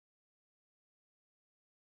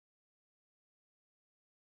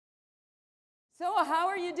So how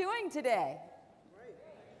are you doing today?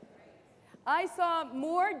 I saw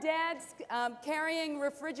more dads carrying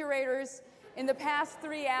refrigerators in the past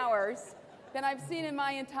 3 hours than I've seen in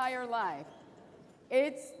my entire life.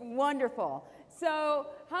 It's wonderful. So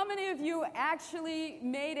how many of you actually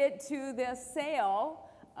made it to the sale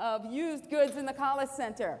of used goods in the College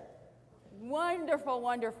Center? Wonderful,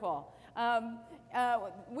 wonderful.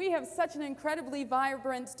 We have such an incredibly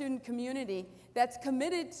vibrant student community that's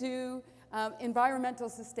committed to environmental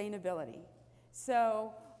sustainability.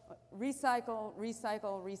 So recycle,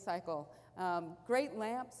 recycle, recycle. Great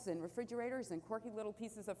lamps and refrigerators and quirky little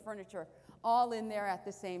pieces of furniture all in there at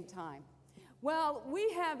the same time. Well, we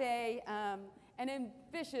have an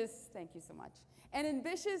ambitious, thank you so much, an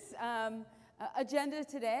ambitious agenda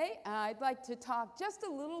today. I'd like to talk just a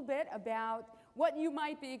little bit about what you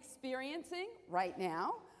might be experiencing right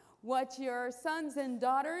now, what your sons and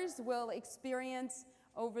daughters will experience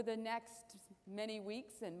over the next many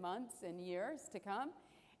weeks and months and years to come,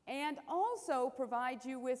 and also provide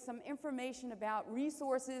you with some information about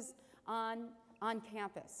resources on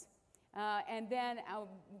campus. And then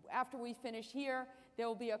after we finish here, there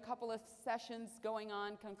will be a couple of sessions going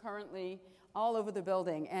on concurrently all over the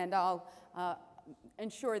building, and I'll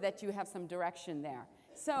ensure that you have some direction there.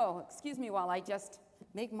 So, excuse me while I just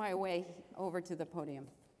make my way over to the podium.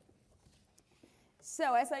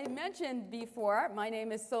 So, as I mentioned before, my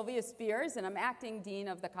name is Sylvia Spears, and I'm acting dean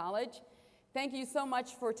of the college. Thank you so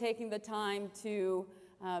much for taking the time to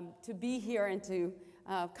be here and to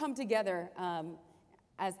come together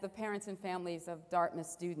as the parents and families of Dartmouth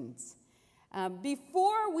students.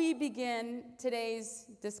 Before we begin today's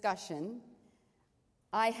discussion,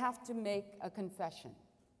 I have to make a confession.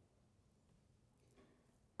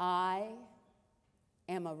 I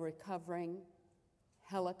am a recovering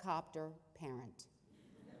helicopter parent.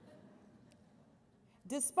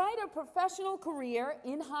 Despite a professional career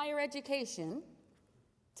in higher education,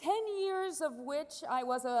 10 years of which I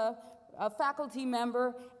was a faculty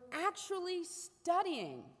member actually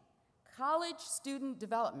studying college student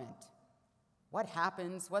development. What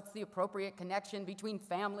happens? What's the appropriate connection between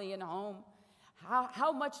family and home?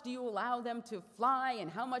 How much do you allow them to fly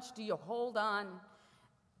and how much do you hold on?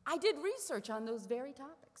 I did research on those very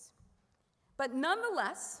topics. But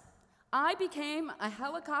nonetheless, I became a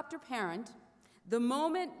helicopter parent the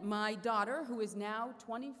moment my daughter, who is now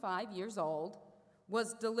 25 years old,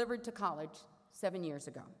 was delivered to college 7 years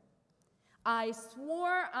ago. I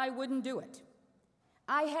swore I wouldn't do it.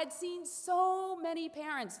 I had seen so many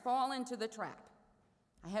parents fall into the trap.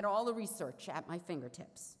 I had all the research at my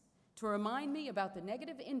fingertips to remind me about the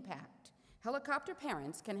negative impact helicopter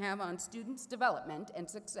parents can have on students' development and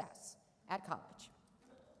success at college.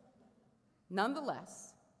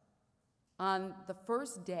 Nonetheless, on the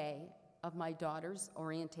first day of my daughter's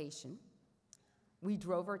orientation, we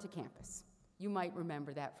drove her to campus. You might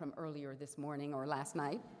remember that from earlier this morning or last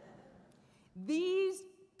night. These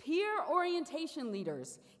peer orientation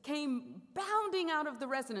leaders came bounding out of the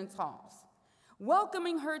residence halls,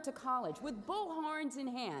 welcoming her to college with bullhorns in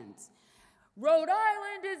hands. Rhode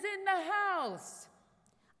Island is in the house.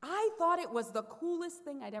 I thought it was the coolest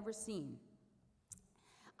thing I'd ever seen.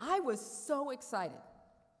 I was so excited.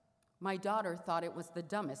 My daughter thought it was the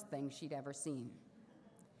dumbest thing she'd ever seen.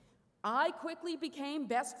 I quickly became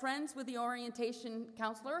best friends with the orientation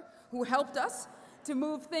counselor who helped us to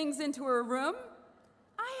move things into her room.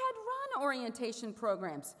 I had run orientation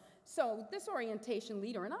programs. So this orientation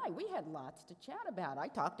leader and we had lots to chat about. I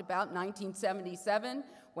talked about 1977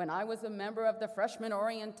 when I was a member of the freshman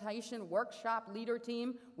orientation workshop leader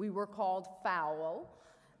team. We were called FOUL.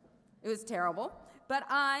 It was terrible. But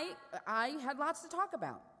I had lots to talk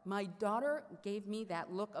about. My daughter gave me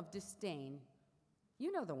that look of disdain.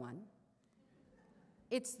 You know the one.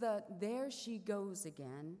 It's the there she goes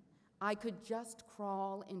again. I could just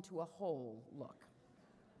crawl into a hole look.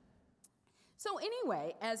 So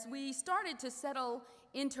anyway, as we started to settle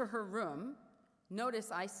into her room, notice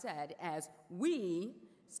I said as we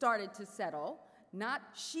started to settle, not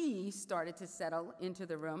she started to settle into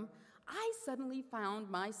the room, I suddenly found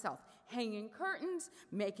myself hanging curtains,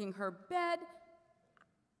 making her bed.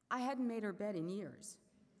 I hadn't made her bed in years.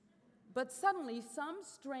 But suddenly some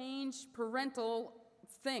strange parental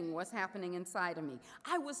thing was happening inside of me.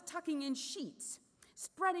 I was tucking in sheets,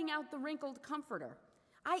 spreading out the wrinkled comforter.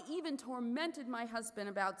 I even tormented my husband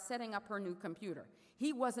about setting up her new computer.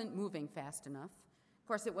 He wasn't moving fast enough. Of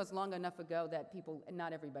course, it was long enough ago that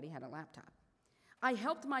not everybody had a laptop. I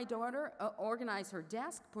helped my daughter organize her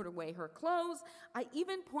desk, put away her clothes. I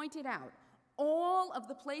even pointed out all of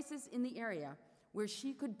the places in the area where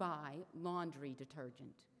she could buy laundry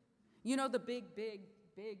detergent. You know, the big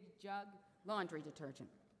jug laundry detergent.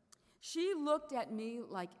 She looked at me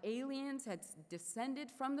like aliens had descended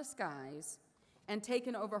from the skies and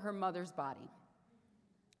taken over her mother's body.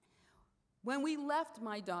 When we left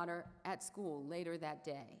my daughter at school later that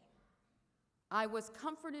day, I was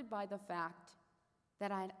comforted by the fact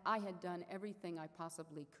that I had done everything I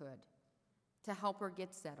possibly could to help her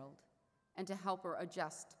get settled and to help her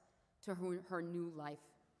adjust to her new life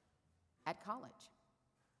at college.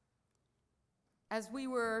 As we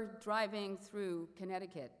were driving through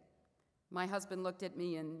Connecticut, my husband looked at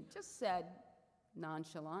me and just said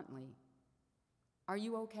nonchalantly, "Are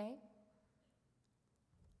you okay?"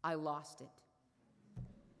 I lost it.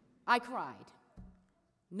 I cried.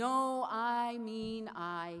 No, I mean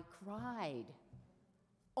I cried.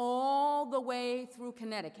 All the way through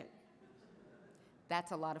Connecticut.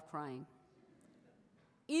 That's a lot of crying.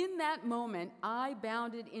 In that moment, I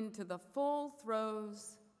bounded into the full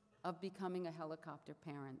throes of becoming a helicopter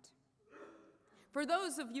parent. For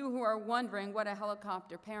those of you who are wondering what a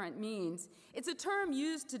helicopter parent means, it's a term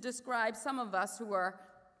used to describe some of us who are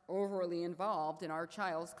overly involved in our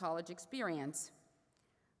child's college experience.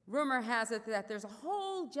 Rumor has it that there's a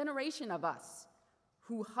whole generation of us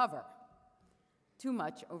who hover too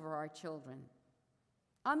much over our children.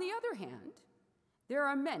 On the other hand, there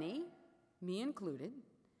are many, me included,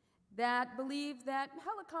 that believe that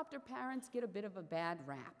helicopter parents get a bit of a bad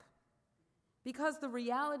rap, because the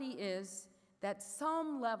reality is that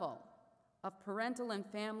some level of parental and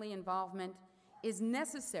family involvement is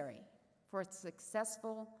necessary for a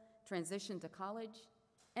successful transition to college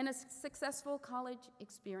and a successful college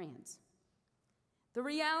experience. The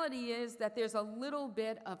reality is that there's a little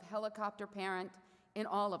bit of helicopter parent in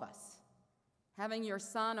all of us. Having your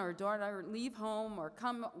son or daughter leave home or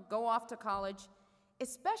go off to college,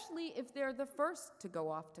 especially if they're the first to go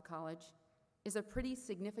off to college, is a pretty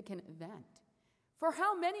significant event. For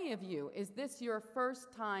how many of you is this your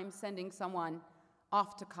first time sending someone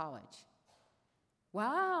off to college?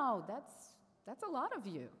 Wow, that's a lot of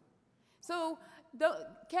you. So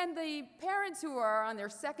can the parents who are on their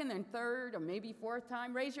second and third or maybe fourth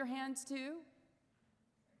time raise your hands too?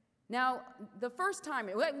 Now, the first time,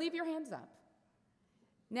 leave your hands up.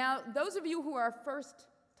 Now, those of you who are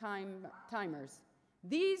first-timers,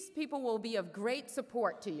 these people will be of great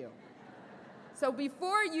support to you. So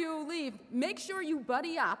before you leave, make sure you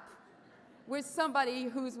buddy up with somebody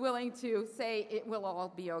who's willing to say it will all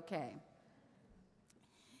be okay.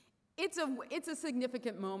 It's a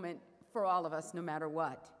significant moment for all of us, no matter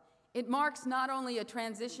what. It marks not only a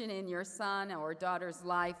transition in your son or daughter's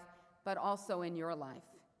life, but also in your life.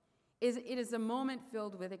 It is a moment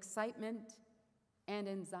filled with excitement and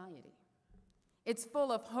anxiety. It's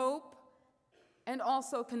full of hope and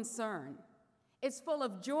also concern. It's full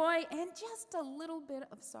of joy and just a little bit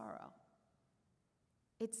of sorrow.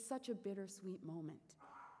 It's such a bittersweet moment.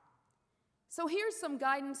 So here's some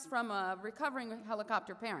guidance from a recovering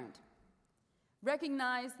helicopter parent.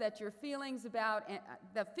 Recognize that the feelings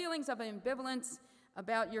of ambivalence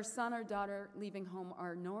about your son or daughter leaving home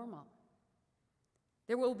are normal.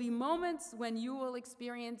 There will be moments when you will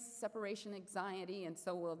experience separation anxiety, and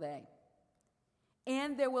so will they.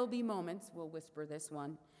 And there will be moments, we'll whisper this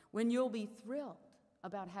one, when you'll be thrilled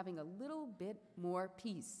about having a little bit more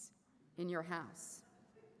peace in your house.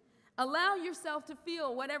 Allow yourself to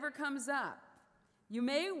feel whatever comes up. You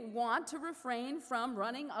may want to refrain from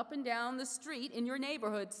running up and down the street in your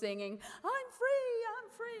neighborhood singing, "I'm free, I'm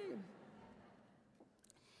free."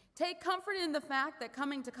 Take comfort in the fact that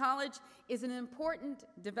coming to college is an important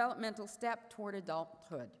developmental step toward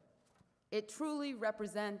adulthood. It truly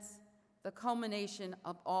represents the culmination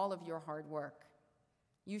of all of your hard work.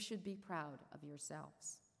 You should be proud of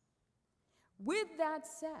yourselves. With that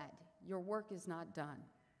said, your work is not done.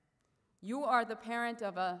 You are the parent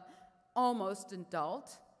of an almost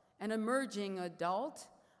adult, an emerging adult,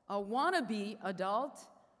 a wannabe adult,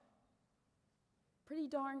 pretty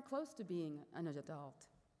darn close to being an adult.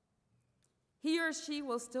 He or she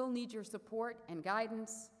will still need your support and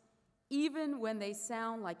guidance, even when they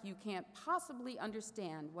sound like you can't possibly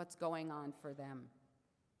understand what's going on for them.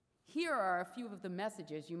 Here are a few of the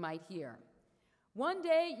messages you might hear. One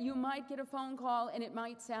day, you might get a phone call, and it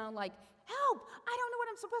might sound like, "Help! I don't know what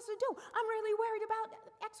I'm supposed to do. I'm really worried about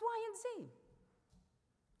X, Y, and Z."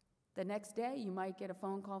 The next day, you might get a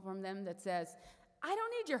phone call from them that says, "I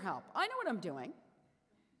don't need your help. I know what I'm doing."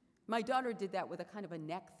 My daughter did that with a kind of a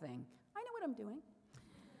neck thing. "I know what I'm doing."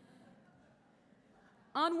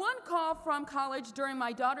 On one call from college during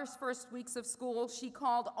my daughter's first weeks of school, she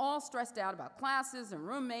called all stressed out about classes and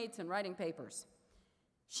roommates and writing papers.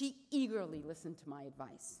 She eagerly listened to my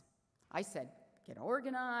advice. I said, "Get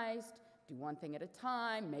organized, do one thing at a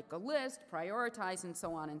time, make a list, prioritize, and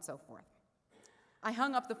so on and so forth. I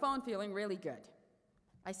hung up the phone feeling really good.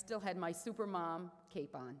 I still had my supermom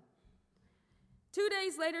cape on. 2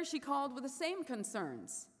 days later, she called with the same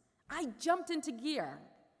concerns. I jumped into gear,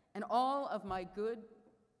 and all of my good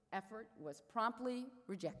effort was promptly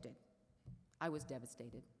rejected. I was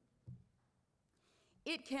devastated.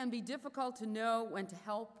 It can be difficult to know when to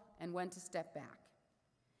help and when to step back.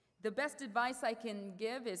 The best advice I can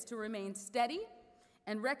give is to remain steady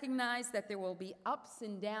and recognize that there will be ups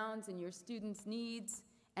and downs in your students' needs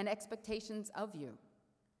and expectations of you.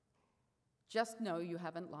 Just know you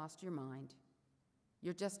haven't lost your mind.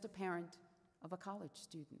 You're just a parent of a college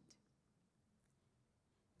student.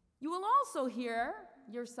 You will also hear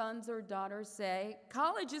your sons or daughters say,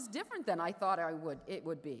 college is different than I thought it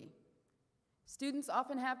would be. Students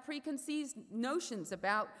often have preconceived notions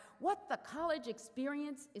about what the college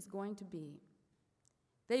experience is going to be.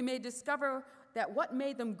 They may discover that what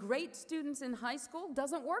made them great students in high school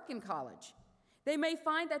doesn't work in college. They may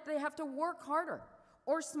find that they have to work harder,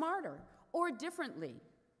 or smarter, or differently.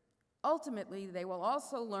 Ultimately, they will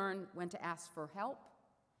also learn when to ask for help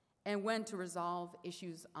and when to resolve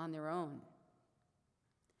issues on their own.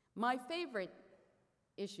 My favorite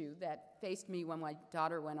issue that faced me when my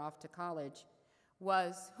daughter went off to college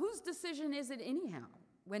was, whose decision is it anyhow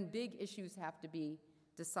when big issues have to be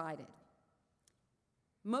decided?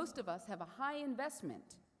 Most of us have a high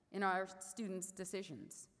investment in our students'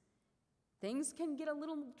 decisions. Things can get a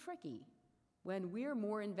little tricky when we're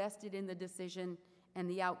more invested in the decision and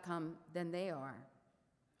the outcome than they are.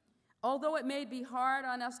 Although it may be hard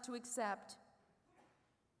on us to accept,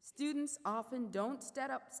 students often don't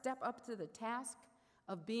step up to the task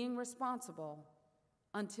of being responsible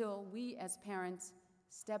until we as parents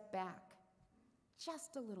step back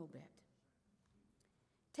just a little bit.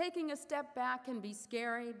 Taking a step back can be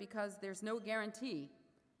scary because there's no guarantee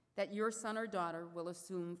that your son or daughter will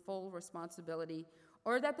assume full responsibility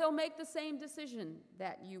or that they'll make the same decision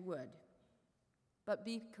that you would. But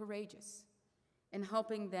be courageous in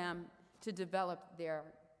helping them to develop their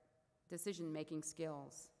decision-making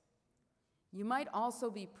skills. You might also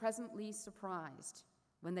be pleasantly surprised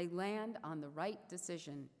when they land on the right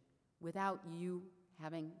decision without you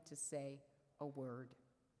having to say a word.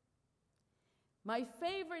 My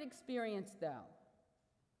favorite experience, though,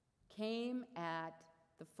 came at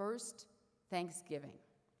the first Thanksgiving.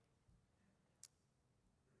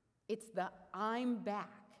 It's the I'm back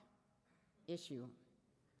issue.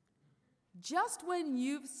 Just when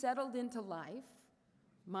you've settled into life,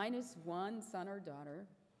 minus one son or daughter,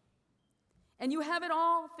 and you have it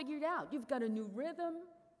all figured out. You've got a new rhythm,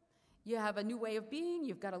 you have a new way of being,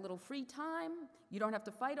 you've got a little free time, you don't have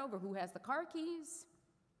to fight over who has the car keys,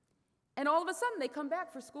 and all of a sudden they come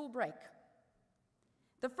back for school break.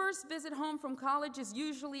 The first visit home from college is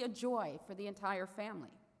usually a joy for the entire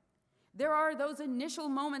family. There are those initial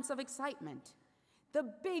moments of excitement,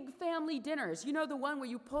 the big family dinners, you know, the one where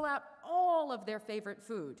you pull out all of their favorite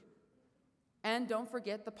food. And don't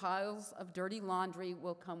forget the piles of dirty laundry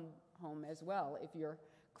will come home as well if you're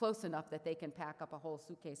close enough that they can pack up a whole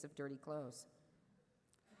suitcase of dirty clothes.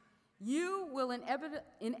 You will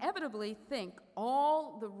inevitably think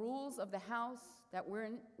all the rules of the house that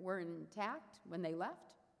were intact when they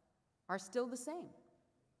left are still the same.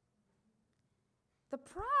 The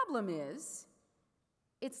problem is,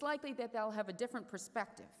 it's likely that they'll have a different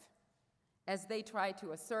perspective as they try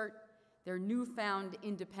to assert their newfound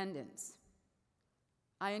independence.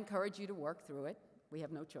 I encourage you to work through it. We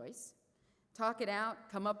have no choice. Talk it out,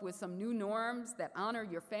 come up with some new norms that honor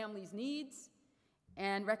your family's needs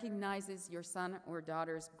and recognizes your son or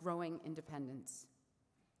daughter's growing independence.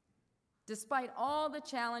 Despite all the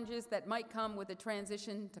challenges that might come with the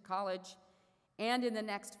transition to college and in the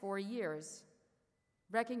next 4 years,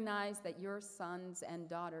 recognize that your sons and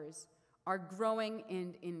daughters are growing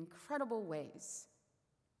in incredible ways.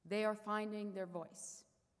 They are finding their voice,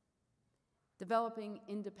 developing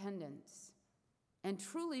independence, and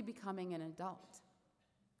truly becoming an adult.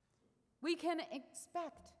 We can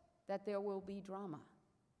expect that there will be drama.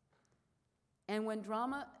 And when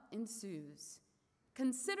drama ensues,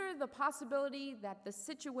 consider the possibility that the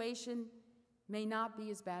situation may not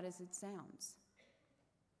be as bad as it sounds.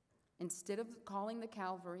 Instead of calling the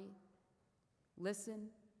cavalry, listen,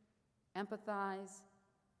 empathize,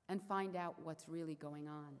 and find out what's really going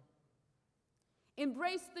on.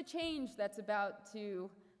 Embrace the change that's about to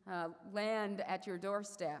land at your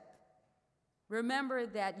doorstep. Remember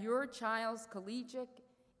that your child's collegiate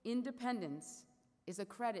independence is a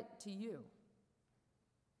credit to you.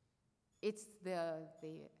 It's the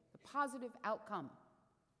positive outcome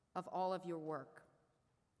of all of your work.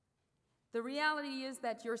 The reality is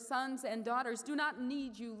that your sons and daughters do not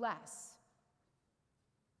need you less.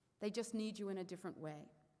 They just need you in a different way.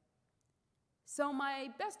 So my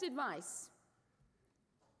best advice,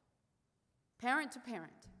 parent to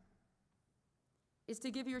parent, is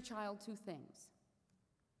to give your child two things: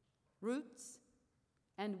 roots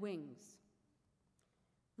and wings.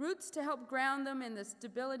 Roots to help ground them in the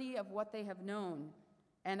stability of what they have known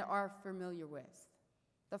and are familiar with,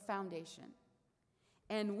 the foundation.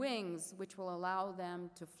 And wings, which will allow them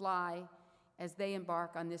to fly as they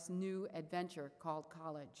embark on this new adventure called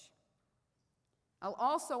college. I'll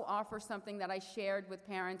also offer something that I shared with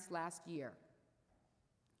parents last year.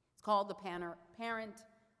 It's called the Parent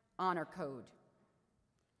Honor Code.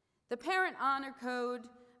 The Parent Honor Code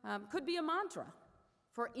could be a mantra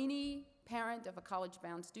for any parent of a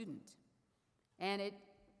college-bound student. And it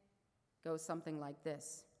goes something like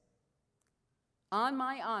this: on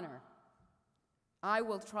my honor, I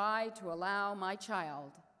will try to allow my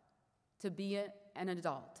child to be an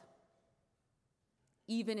adult,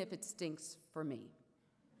 even if it stinks for me.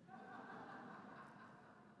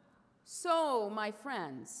 So, my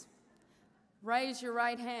friends, raise your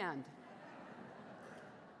right hand.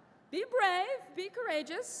 Be brave, be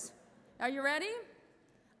courageous. Are you ready?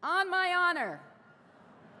 On my honor,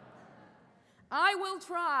 I will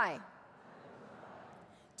try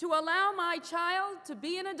to allow my child to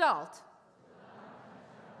be an adult,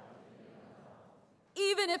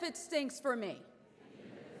 even if it stinks for me.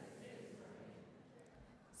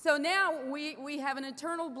 So now we have an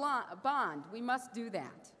eternal bond. We must do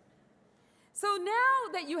that. So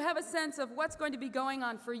now that you have a sense of what's going to be going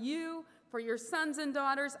on for you, for your sons and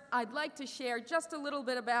daughters, I'd like to share just a little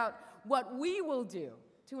bit about what we will do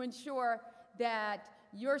to ensure that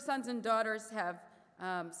your sons and daughters have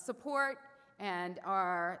support and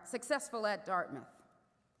are successful at Dartmouth.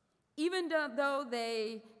 Even though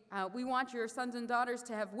we want your sons and daughters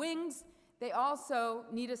to have wings, they also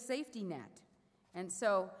need a safety net. And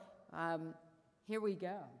so here we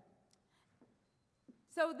go.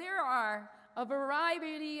 So there are a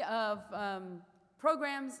variety of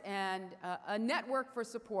programs and a network for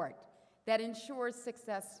support that ensures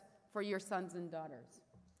success for your sons and daughters.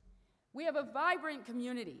 We have a vibrant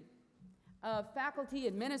community of faculty,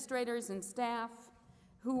 administrators, and staff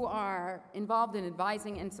who are involved in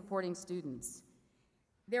advising and supporting students.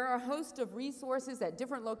 There are a host of resources at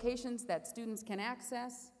different locations that students can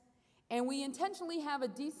access, and we intentionally have a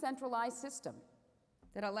decentralized system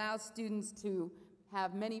that allows students to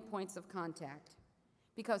have many points of contact,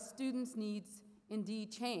 because students' needs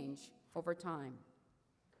indeed change over time.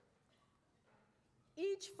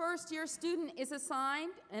 Each first-year student is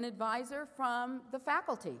assigned an advisor from the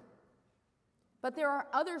faculty, but there are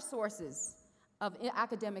other sources of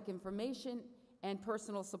academic information and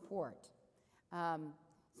personal support.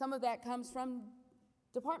 Some of that comes from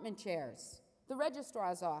department chairs, the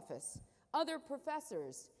registrar's office, other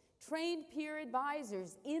professors, trained peer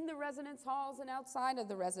advisors in the residence halls and outside of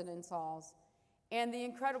the residence halls, and the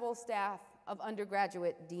incredible staff of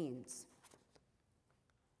undergraduate deans.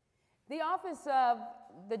 The Office of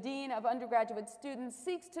the Dean of Undergraduate Students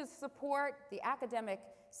seeks to support the academic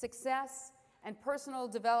success and personal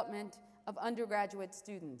development of undergraduate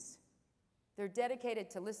students. They're dedicated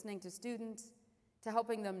to listening to students, to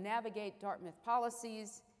helping them navigate Dartmouth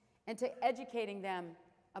policies, and to educating them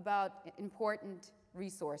about important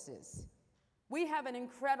resources. We have an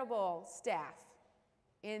incredible staff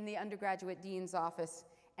in the undergraduate dean's office,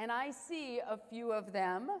 and I see a few of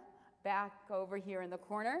them back over here in the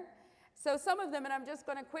corner. So some of them, and I'm just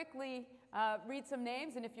going to quickly read some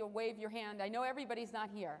names, and if you'll wave your hand, I know everybody's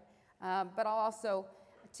not here, but I'll also,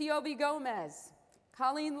 Tiobi Gomez,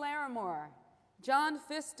 Colleen Larimore, John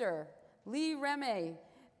Pfister, Lee Reme,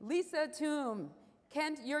 Lisa Toom,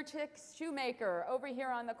 Kent Yurchik-Shoemaker over here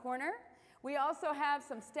on the corner. We also have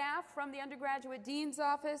some staff from the undergraduate dean's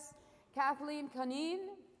office: Kathleen Conine,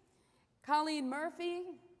 Colleen Murphy,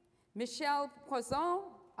 Michelle Poisson,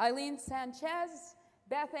 Eileen Sanchez,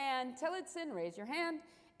 Beth Ann Tillotson, raise your hand,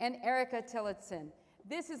 and Erica Tillotson.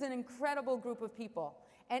 This is an incredible group of people.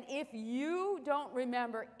 And if you don't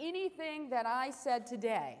remember anything that I said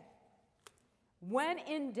today, when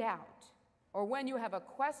in doubt, or when you have a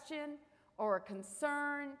question, or a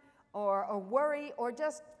concern, or a worry, or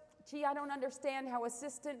just, gee, I don't understand how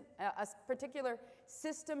a particular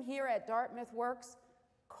system here at Dartmouth works,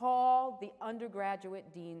 call the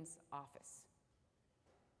undergraduate dean's office.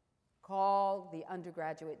 Call the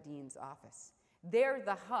undergraduate dean's office. They're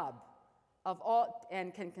the hub of all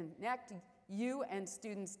and can connect you and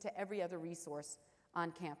students to every other resource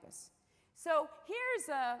on campus. So here's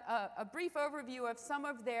a brief overview of some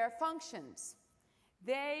of their functions.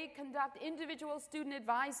 They conduct individual student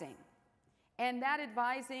advising, and that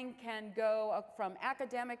advising can go from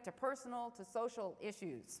academic to personal to social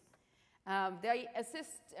issues. They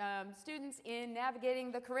assist students in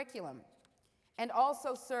navigating the curriculum and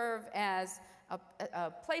also serve as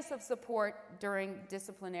a place of support during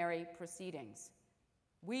disciplinary proceedings.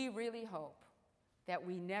 We really hope that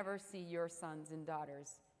we never see your sons and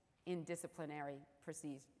daughters in disciplinary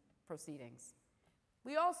proceedings.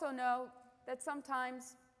 We also know that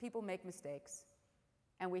sometimes people make mistakes,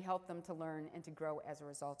 and we help them to learn and to grow as a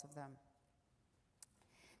result of them.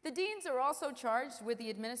 The deans are also charged with the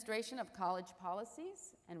administration of college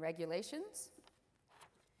policies and regulations,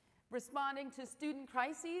 responding to student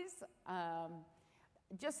crises.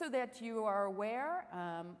 Just so that you are aware,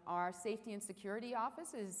 our Safety and Security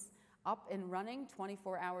Office is up and running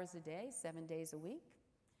 24 hours a day, 7 days a week.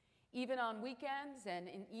 Even on weekends and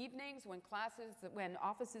in evenings when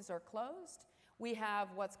offices are closed, we have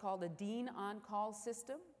what's called a Dean on-call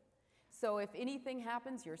system. So if anything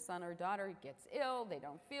happens, your son or daughter gets ill, they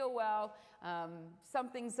don't feel well,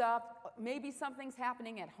 something's up, maybe something's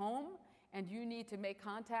happening at home, and you need to make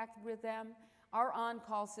contact with them, our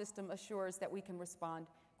on-call system assures that we can respond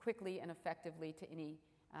quickly and effectively to any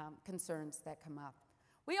concerns that come up.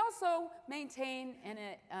 We also maintain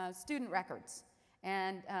student records,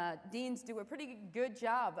 and deans do a pretty good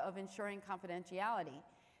job of ensuring confidentiality.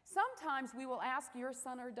 Sometimes we will ask your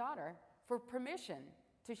son or daughter for permission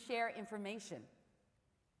to share information,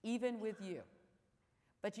 even with you.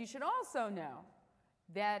 But you should also know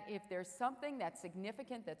that if there's something that's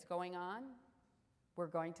significant that's going on, we're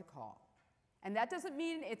going to call. And that doesn't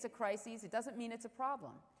mean it's a crisis, it doesn't mean it's a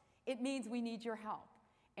problem. It means we need your help.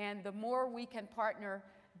 And the more we can partner,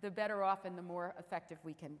 the better off and the more effective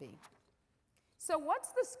we can be. So what's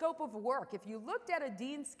the scope of work? If you looked at a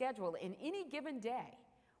dean's schedule in any given day,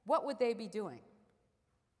 what would they be doing?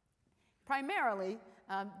 Primarily,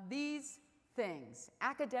 these things: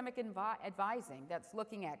 academic advising, that's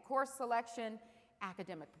looking at course selection,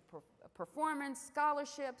 academic performance,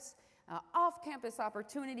 scholarships, off-campus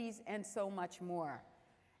opportunities, and so much more.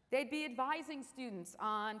 They'd be advising students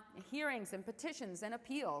on hearings and petitions and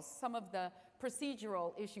appeals, some of the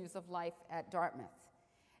procedural issues of life at Dartmouth.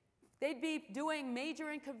 They'd be doing major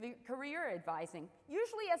and career advising,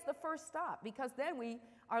 usually as the first stop, because then we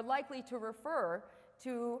are likely to refer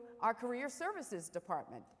to our career services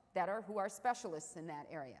department who are specialists in that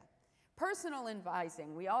area. Personal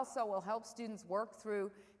advising, we also will help students work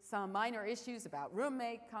through some minor issues about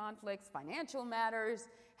roommate conflicts, financial matters,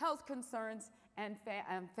 health concerns, and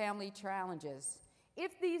family challenges.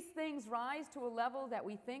 If these things rise to a level that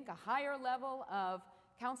we think a higher level of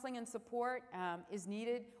counseling and support is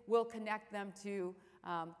needed, we'll connect them to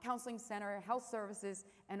counseling center, health services,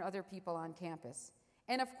 and other people on campus.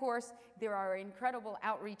 And of course, there are incredible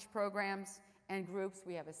outreach programs and groups.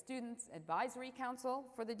 We have a Students Advisory Council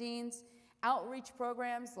for the deans, outreach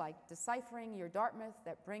programs like Deciphering Your Dartmouth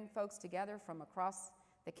that bring folks together from across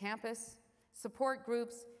the campus, support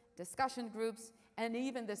groups, discussion groups, and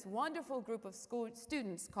even this wonderful group of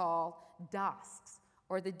students called DOSCs,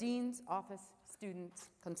 or the Dean's Office Student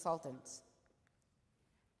Consultants.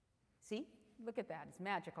 See? Look at that. It's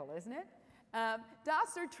magical, isn't it?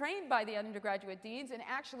 DOSCs are trained by the undergraduate deans, and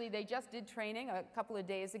actually they just did training a couple of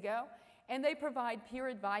days ago, and they provide peer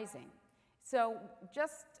advising. So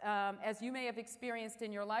just as you may have experienced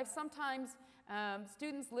in your life, sometimes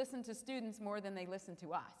students listen to students more than they listen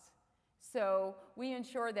to us. So we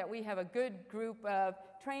ensure that we have a good group of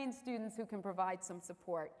trained students who can provide some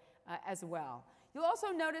support as well. You'll also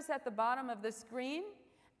notice at the bottom of the screen,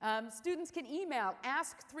 students can email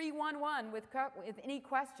ask311 with any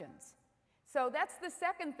questions. So that's the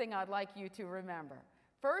second thing I'd like you to remember.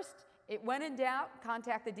 First, when in doubt,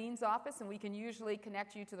 contact the dean's office and we can usually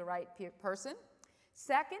connect you to the right person.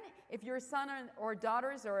 Second, if your son or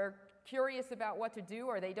daughters are curious about what to do,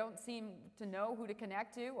 or they don't seem to know who to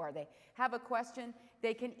connect to, or they have a question,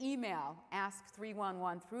 they can email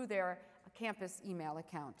ask311 through their campus email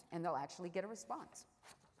account, and they'll actually get a response.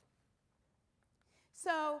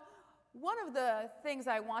 So one of the things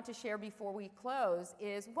I want to share before we close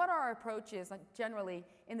is what our approach is generally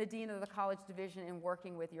in the Dean of the College Division in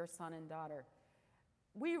working with your son and daughter.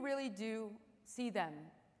 We really do see them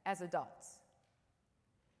as adults,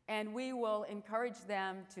 and we will encourage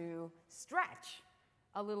them to stretch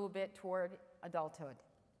a little bit toward adulthood.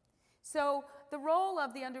 So the role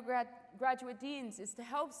of the undergraduate deans is to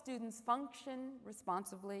help students function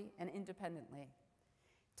responsibly and independently,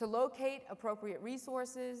 to locate appropriate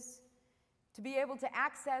resources, to be able to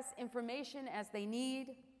access information as they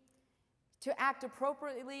need, to act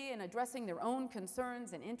appropriately in addressing their own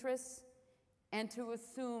concerns and interests, and to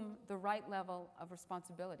assume the right level of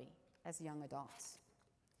responsibility as young adults.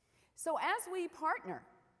 So as we partner,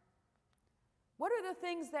 what are the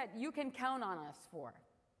things that you can count on us for?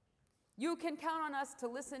 You can count on us to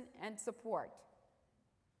listen and support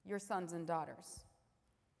your sons and daughters.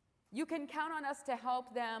 You can count on us to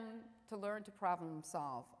help them to learn to problem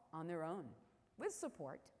solve on their own with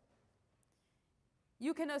support.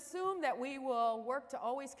 You can assume that we will work to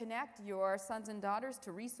always connect your sons and daughters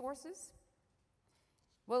to resources.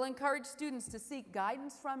 We'll encourage students to seek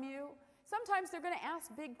guidance from you. Sometimes they're going to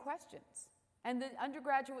ask big questions, and the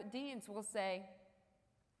undergraduate deans will say,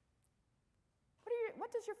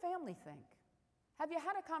 what does your family think? Have you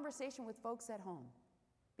had a conversation with folks at home?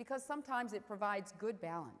 Because sometimes it provides good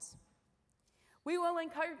balance. We will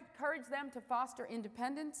encourage them to foster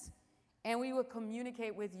independence, and we will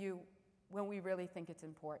communicate with you when we really think it's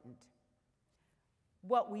important.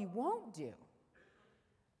 What we won't do,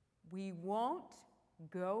 we won't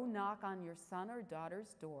go knock on your son or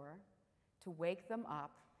daughter's door to wake them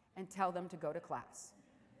up and tell them to go to class.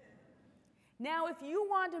 Now, if you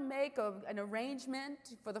want to make an arrangement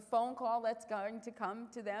for the phone call that's going to come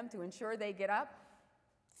to them to ensure they get up,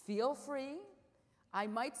 feel free. I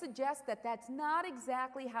might suggest that that's not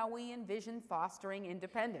exactly how we envision fostering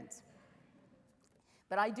independence.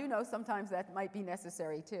 But I do know sometimes that might be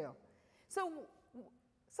necessary too. So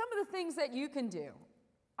some of the things that you can do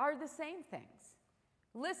are the same things.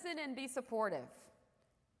 Listen and be supportive.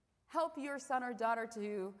 Help your son or daughter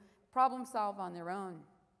to problem solve on their own.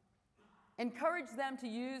 Encourage them to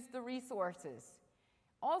use the resources.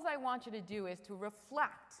 All I want you to do is to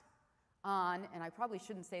reflect on, and I probably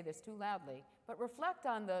shouldn't say this too loudly, but reflect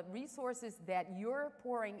on the resources that you're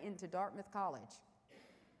pouring into Dartmouth College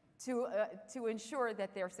to ensure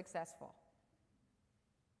that they're successful.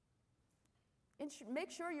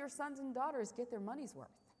 Make sure your sons and daughters get their money's worth.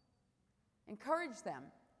 Encourage them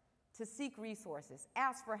to seek resources,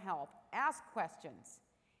 ask for help, ask questions,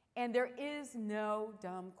 and there is no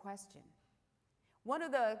dumb question. One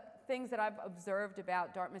of the things that I've observed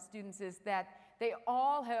about Dartmouth students is that they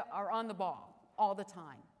all are on the ball all the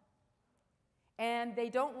time. And they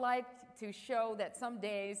don't like to show that some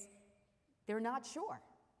days they're not sure.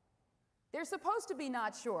 They're supposed to be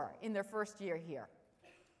not sure in their first year here.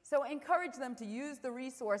 So encourage them to use the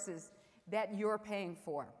resources that you're paying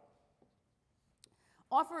for.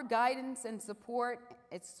 Offer guidance and support,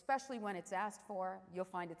 especially when it's asked for. You'll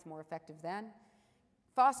find it's more effective then.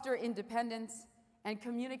 Foster independence and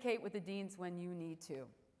communicate with the deans when you need to.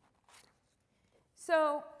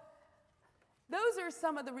 So those are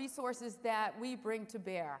some of the resources that we bring to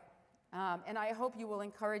bear. And I hope you will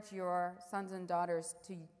encourage your sons and daughters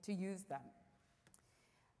to use them.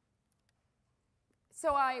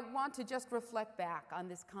 So I want to just reflect back on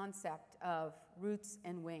this concept of roots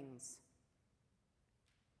and wings.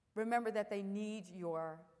 Remember that they need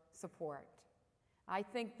your support. I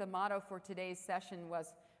think the motto for today's session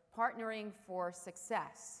was partnering for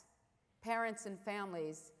success. Parents and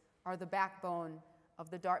families are the backbone of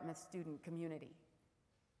the Dartmouth student community.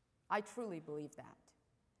 I truly believe that.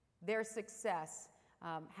 Their success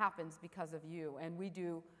happens because of you, and we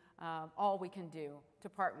do all we can do to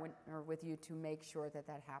partner with you to make sure that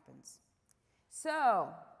that happens. So,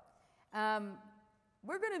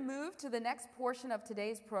 we're going to move to the next portion of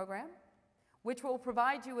today's program, which will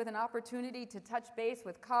provide you with an opportunity to touch base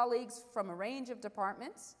with colleagues from a range of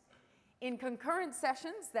departments in concurrent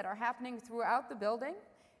sessions that are happening throughout the building.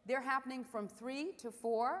 They're happening from 3 to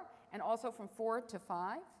 4 and also from 4 to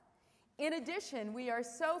 5. In addition, we are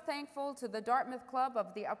so thankful to the Dartmouth Club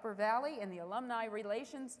of the Upper Valley and the Alumni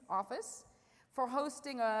Relations Office for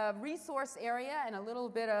hosting a resource area and a little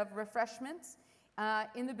bit of refreshments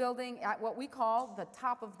in the building at what we call the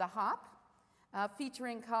Top of the Hop,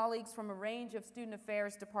 featuring colleagues from a range of student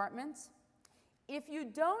affairs departments. If you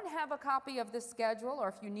don't have a copy of the schedule or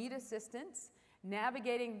if you need assistance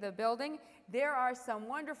navigating the building, there are some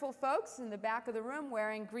wonderful folks in the back of the room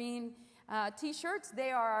wearing green t-shirts.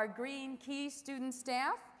 They are our Green Key student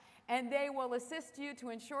staff, and they will assist you to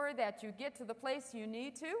ensure that you get to the place you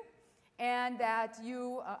need to and that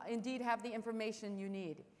you indeed have the information you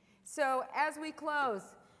need. So as we close,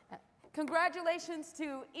 congratulations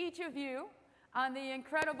to each of you on the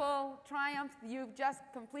incredible triumph you've just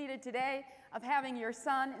completed today of having your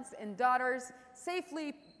sons and daughters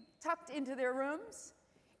safely tucked into their rooms.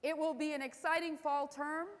 It will be an exciting fall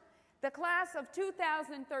term. The class of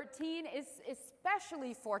 2013 is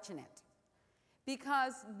especially fortunate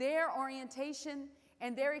because their orientation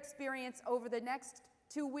and their experience over the next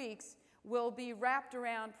 2 weeks will be wrapped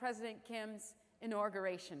around President Kim's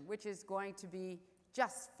inauguration, which is going to be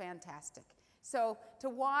just fantastic. So to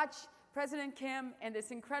watch President Kim and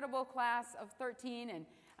this incredible class of 13 and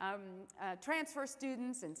transfer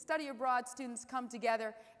students and study abroad students come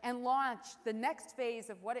together and launch the next phase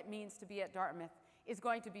of what it means to be at Dartmouth is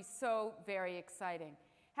going to be so very exciting.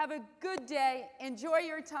 Have a good day. Enjoy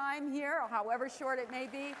your time here, however short it may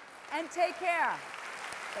be, and take care.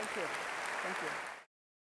 Thank you. Thank you.